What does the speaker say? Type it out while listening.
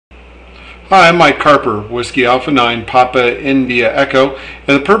Hi, I'm Mike Carper, Whiskey Alpha 9, Papa India Echo,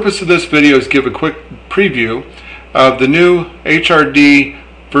 and the purpose of this video is give a quick preview of the new HRD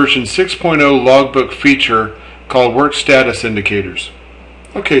version 6.0 logbook feature called Work Status Indicators.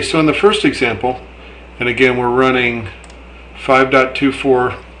 Okay, so in the first example, and again we're running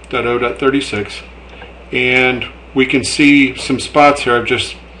 5.24.0.36, and we can see some spots here. I've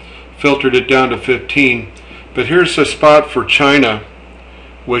just filtered it down to 15, but here's a spot for China,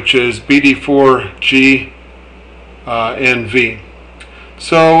 which is BD4GNV.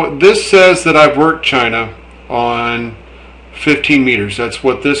 So this says that I've worked China on 15 meters. That's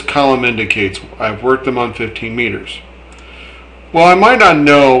what this column indicates. I've worked them on 15 meters. Well, I might not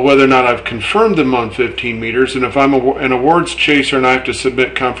know whether or not I've confirmed them on 15 meters, and if I'm an awards chaser and I have to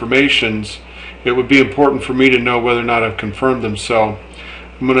submit confirmations, it would be important for me to know whether or not I've confirmed them. So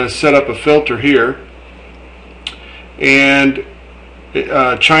I'm going to set up a filter here, and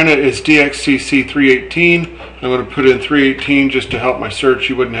China is DXCC 318. I'm going to put in 318 just to help my search.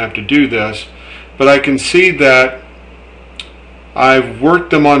 You wouldn't have to do this, but I can see that I've worked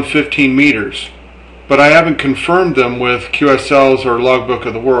them on 15 meters, but I haven't confirmed them with QSLs or Logbook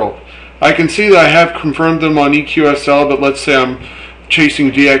of the World. I can see that I have confirmed them on EQSL, but let's say I'm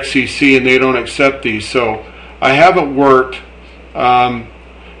chasing DXCC and they don't accept these, so I haven't worked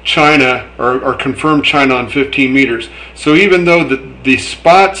China or confirmed China on 15 meters. So even though the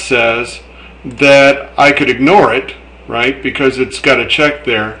spot says that I could ignore it, right, because it's got a check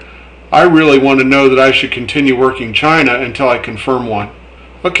there, I really want to know that I should continue working China until I confirm one.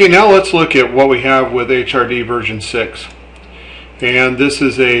 Okay, now let's look at what we have with HRD version 6. And this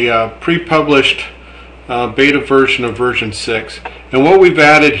is a pre-published beta version of version 6. And what we've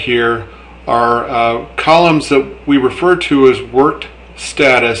added here are columns that we refer to as worked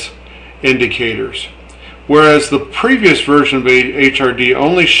status indicators. Whereas the previous version of HRD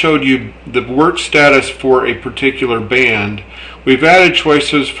only showed you the work status for a particular band, we've added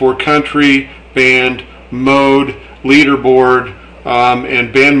choices for country, band, mode, leaderboard,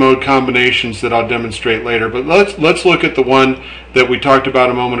 and band mode combinations that I'll demonstrate later. But let's look at the one that we talked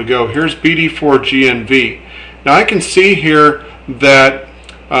about a moment ago. Here's BD4GNV. Now I can see here that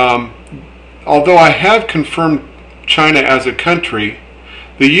although I have confirmed China as a country,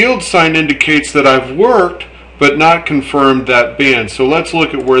 the yield sign indicates that I've worked but not confirmed that band. So let's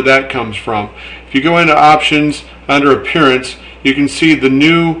look at where that comes from. If you go into options under appearance, you can see the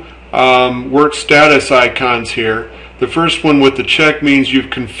new work status icons here. The first one with the check means you've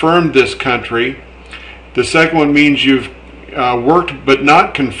confirmed this country. The second one means you've worked but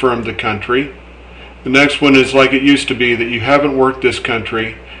not confirmed the country. The next one is like it used to be, that you haven't worked this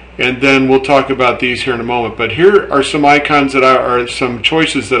country. And then we'll talk about these here in a moment. But here are some icons that are some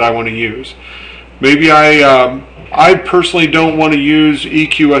choices that I want to use. Maybe I personally don't want to use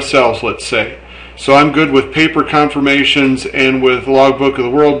EQSLs, let's say. So I'm good with paper confirmations and with Logbook of the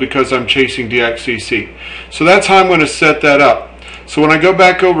World because I'm chasing DXCC. So that's how I'm going to set that up. So when I go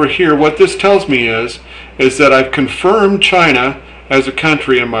back over here, what this tells me is that I've confirmed China as a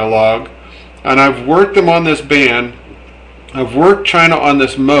country in my log, and I've worked them on this band. I've worked China on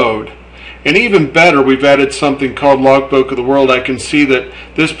this mode, and even better, we've added something called Logbook of the World. I can see that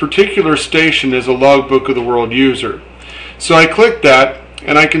this particular station is a Logbook of the World user. So I click that,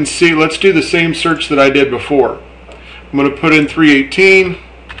 and I can see, let's do the same search that I did before. I'm going to put in 318,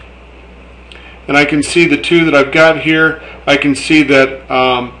 and I can see the two that I've got here. I can see that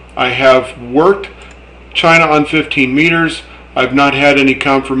I have worked China on 15 meters. I've not had any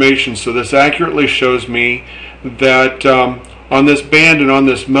confirmation, so this accurately shows me that on this band and on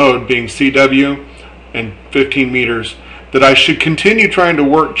this mode, being CW and 15 meters, that I should continue trying to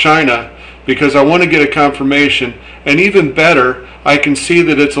work China because I want to get a confirmation. And even better, I can see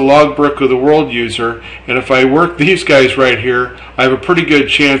that it's a Logbook of the World user, and if I work these guys right here, I have a pretty good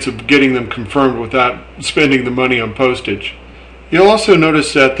chance of getting them confirmed without spending the money on postage. You'll also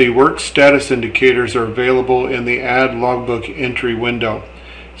notice that the work status indicators are available in the Add Logbook Entry window.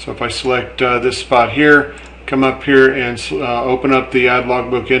 So if I select this spot here, come up here and open up the Add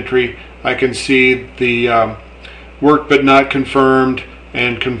Logbook Entry, I can see the worked but not confirmed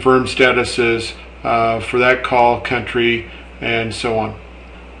and confirmed statuses for that call, country, and so on.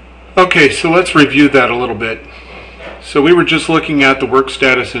 Okay, so let's review that a little bit. So we were just looking at the work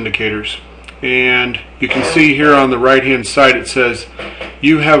status indicators, and you can see here on the right hand side it says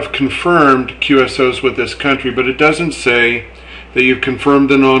you have confirmed QSOs with this country, but it doesn't say that you've confirmed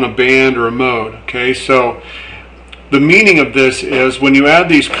them on a band or a mode. Okay, so the meaning of this is when you add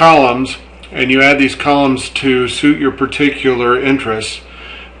these columns, and you add these columns to suit your particular interests,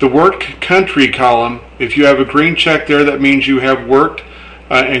 the work country column, if you have a green check there, that means you have worked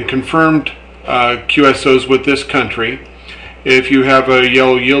and confirmed QSOs with this country. If you have a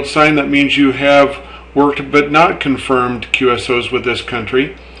yellow yield sign, that means you have worked but not confirmed QSOs with this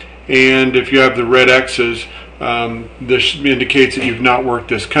country. And if you have the red X's, this indicates that you've not worked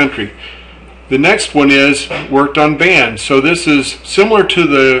this country. The next one is worked on bands. So this is similar to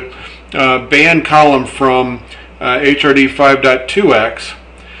the band column from HRD 5.2x,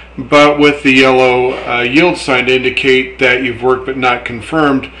 but with the yellow yield sign to indicate that you've worked but not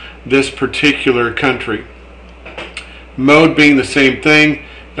confirmed this particular country. Mode being the same thing.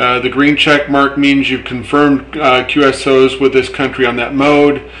 The green check mark means you've confirmed QSOs with this country on that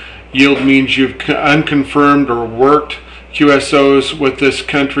mode. Yield means you've unconfirmed or worked QSOs with this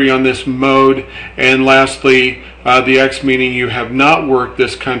country on this mode. And lastly, the X meaning you have not worked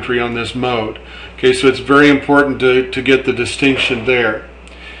this country on this mode. Okay, so it's very important to get the distinction there.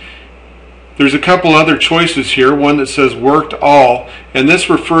 There's a couple other choices here. One that says worked all, and this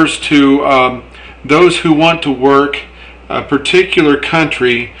refers to those who want to work a particular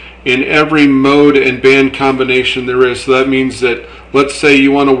country in every mode and band combination there is. So that means that, let's say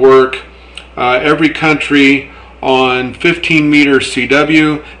you want to work every country on 15 meter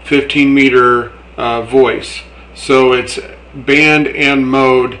CW, 15 meter voice. So it's band and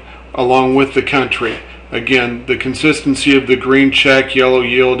mode along with the country. Again, the consistency of the green check, yellow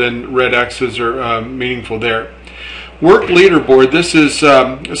yield, and red X's are meaningful there. Work leaderboard, this is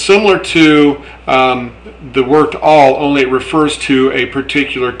similar to the worked all, only it refers to a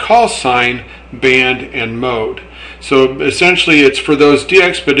particular call sign, band, and mode. So essentially it's for those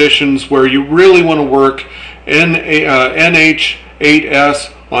DXpeditions where you really want to work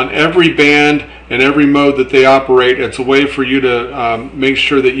NH8S on every band and every mode that they operate. It's a way for you to make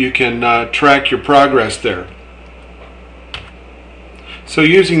sure that you can track your progress there. So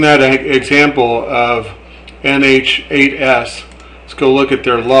using that example of NH8S, let's go look at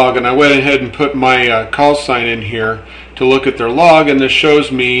their log, and I went ahead and put my call sign in here to look at their log, and this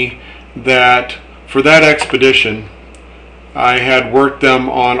shows me that for that expedition I had worked them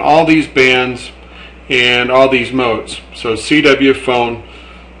on all these bands and all these modes, so CW, phone,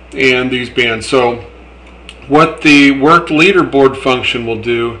 and these bands. So what the worked leaderboard function will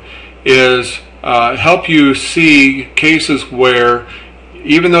do is help you see cases where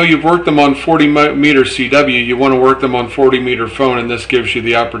even though you've worked them on 40 meter CW, you want to work them on 40 meter phone, and this gives you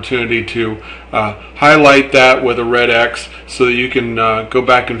the opportunity to highlight that with a red X so that you can go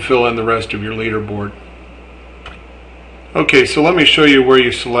back and fill in the rest of your leaderboard. Okay, so let me show you where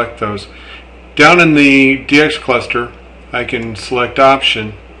you select those. Down in the DX cluster, I can select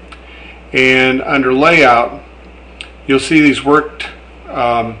option, and under layout, you'll see these worked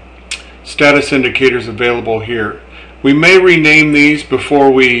status indicators available here. We may rename these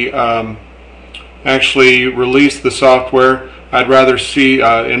before we actually release the software. I'd rather see,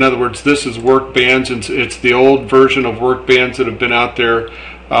 in other words, this is work bands, and it's the old version of work bands that have been out there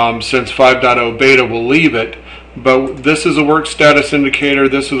since 5.0 beta. We'll leave it, but this is a work status indicator,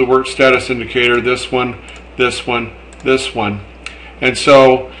 this is a work status indicator, this one, this one, this one. And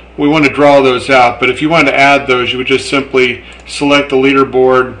so we want to draw those out, but if you want to add those, you would just simply select the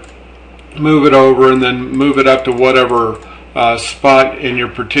leaderboard, move it over, and then move it up to whatever spot in your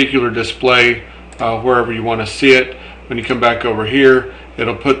particular display, wherever you want to see it. When you come back over here,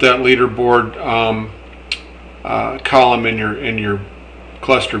 it'll put that leaderboard column in your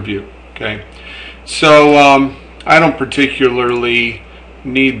cluster view. Okay, so I don't particularly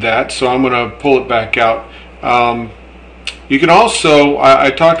need that, so I'm going to pull it back out. You can also,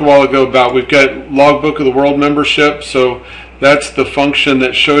 I talked a while ago about, we've got Logbook of the World membership, so that's the function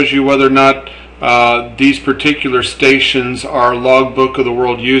that shows you whether or not these particular stations are Logbook of the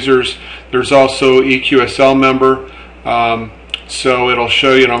World users. There's also EQSL member, so it'll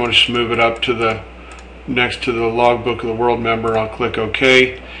show you, and I'm going to just move it up to the next to the Logbook of the World member. I'll click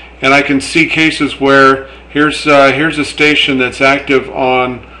OK, and I can see cases where here's a station that's active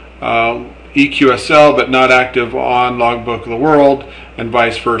on EQSL but not active on Logbook of the World, and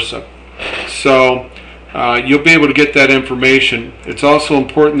vice versa. So you'll be able to get that information. It's also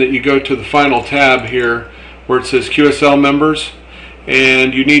important that you go to the final tab here where it says QSL members,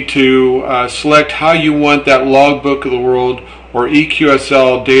 and you need to select how you want that Logbook of the World or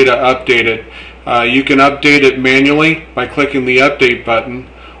EQSL data updated. You can update it manually by clicking the update button,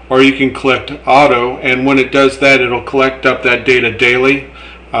 or you can click auto, and when it does that, it'll collect up that data daily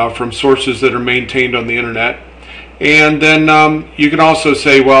from sources that are maintained on the internet. And then you can also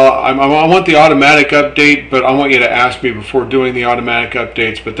say, well, I want the automatic update, but I want you to ask me before doing the automatic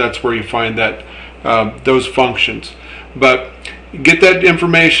updates, but that's where you find that those functions. But get that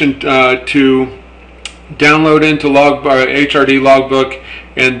information to download into HRD Logbook,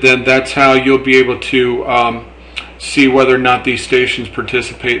 and then that's how you'll be able to see whether or not these stations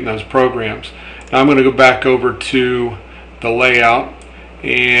participate in those programs. Now I'm going to go back over to the layout,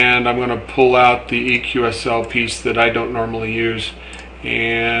 and I'm going to pull out the EQSL piece that I don't normally use,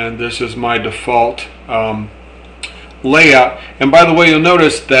 and this is my default layout. And by the way, you'll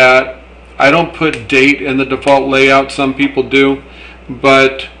notice that I don't put date in the default layout. Some people do,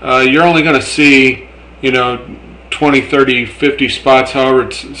 but you're only going to see, 20, 30, 50 spots, however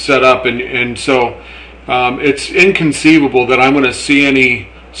it's set up, and so it's inconceivable that I'm going to see any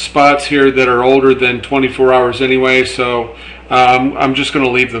spots here that are older than 24 hours anyway, so I'm just going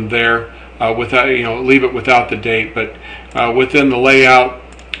to leave them there without, leave it without the date. But within the layout,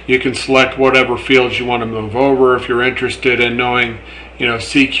 you can select whatever fields you want to move over. If you're interested in knowing,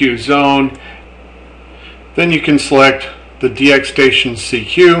 CQ zone, then you can select the DX station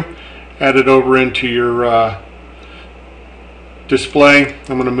CQ, add it over into your display.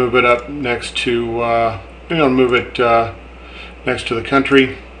 I'm going to move it up next to, I'll move it next to the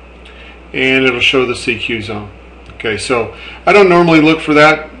country, and it'll show the CQ zone. Okay, so I don't normally look for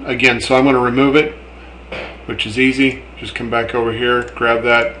that again, so I'm going to remove it, which is easy. Just come back over here, grab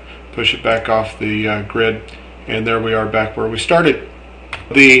that, push it back off the grid, and there we are back where we started.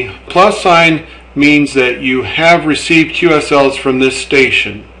 The plus sign means that you have received QSLs from this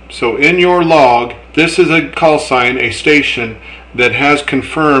station. So in your log, this is a call sign, a station that has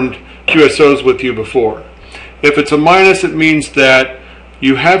confirmed QSOs with you before. If it's a minus, it means that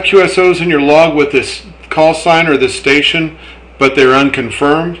you have QSOs in your log with this call sign or this station, but they're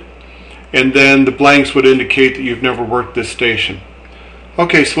unconfirmed, and then the blanks would indicate that you've never worked this station.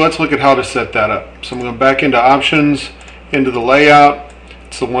 Okay, so let's look at how to set that up. So I'm going back into options, into the layout.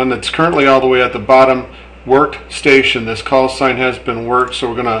 It's the one that's currently all the way at the bottom, worked station. This call sign has been worked, so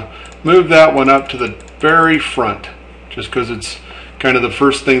we're going to move that one up to the very front, just because it's kind of the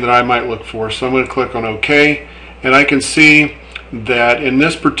first thing that I might look for. So I'm going to click on OK, and I can see that in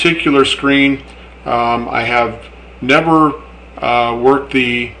this particular screen, I have never worked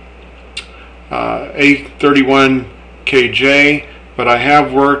the A31KJ, but I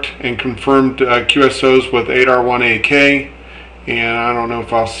have worked and confirmed QSOs with 8R1AK, and I don't know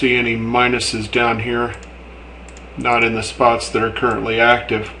if I'll see any minuses down here, not in the spots that are currently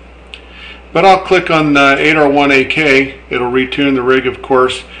active. But I'll click on 8R1AK, it'll retune the rig, of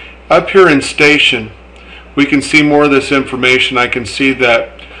course. Up here in station, we can see more of this information. I can see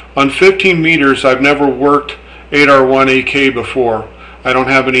that on 15 meters, I've never worked 8R1AK before. I don't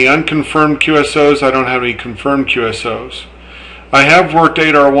have any unconfirmed QSOs, I don't have any confirmed QSOs. I have worked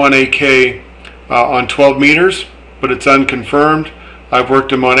 8R1AK on 12 meters, but it's unconfirmed. I've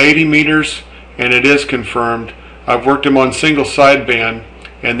worked them on 80 meters, and it is confirmed. I've worked them on single sideband,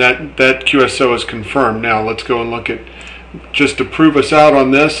 and that QSO is confirmed. Now let's go and look at, just to prove us out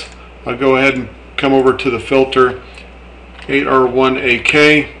on this, I'll go ahead and come over to the filter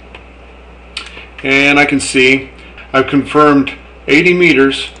 8R1AK, and I can see I've confirmed 80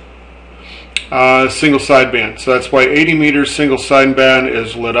 meters single sideband. So that's why 80 meters single sideband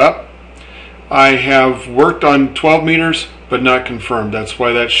is lit up. I have worked on 12 meters but not confirmed. That's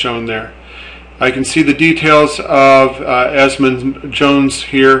why that's shown there. I can see the details of Esmond Jones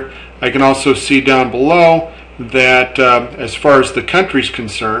here. I can also see down below that as far as the country's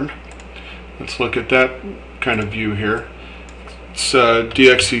concerned, let's look at that kind of view here. It's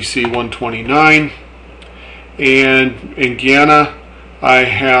DXCC 129, and in Guyana I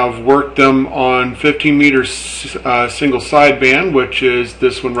have worked them on 15 meters single sideband, which is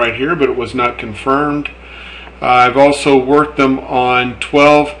this one right here, but it was not confirmed. I've also worked them on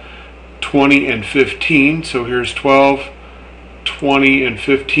 12, 20, and 15. So here's 12, 20, and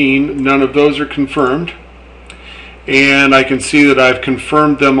 15. None of those are confirmed. And I can see that I've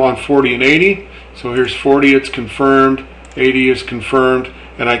confirmed them on 40 and 80. So here's 40, it's confirmed. 80 is confirmed.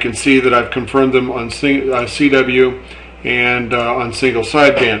 And I can see that I've confirmed them on CW and on single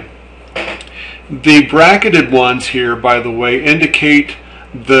sideband. The bracketed ones here, by the way, indicate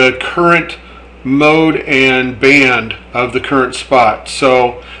the current mode and band of the current spot.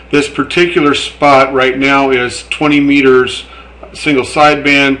 So this particular spot right now is 20 meters single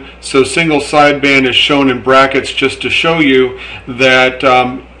sideband. So single sideband is shown in brackets just to show you that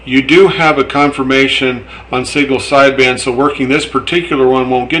you do have a confirmation on single sideband, so working this particular one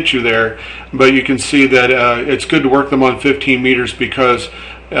won't get you there, but you can see that it's good to work them on 15 meters because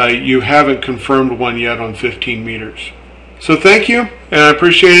you haven't confirmed one yet on 15 meters. So thank you, and I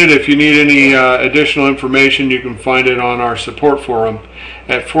appreciate it. If you need any additional information, you can find it on our support forum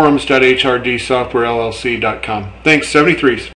at forums.hrdsoftwarellc.com. Thanks, 73s.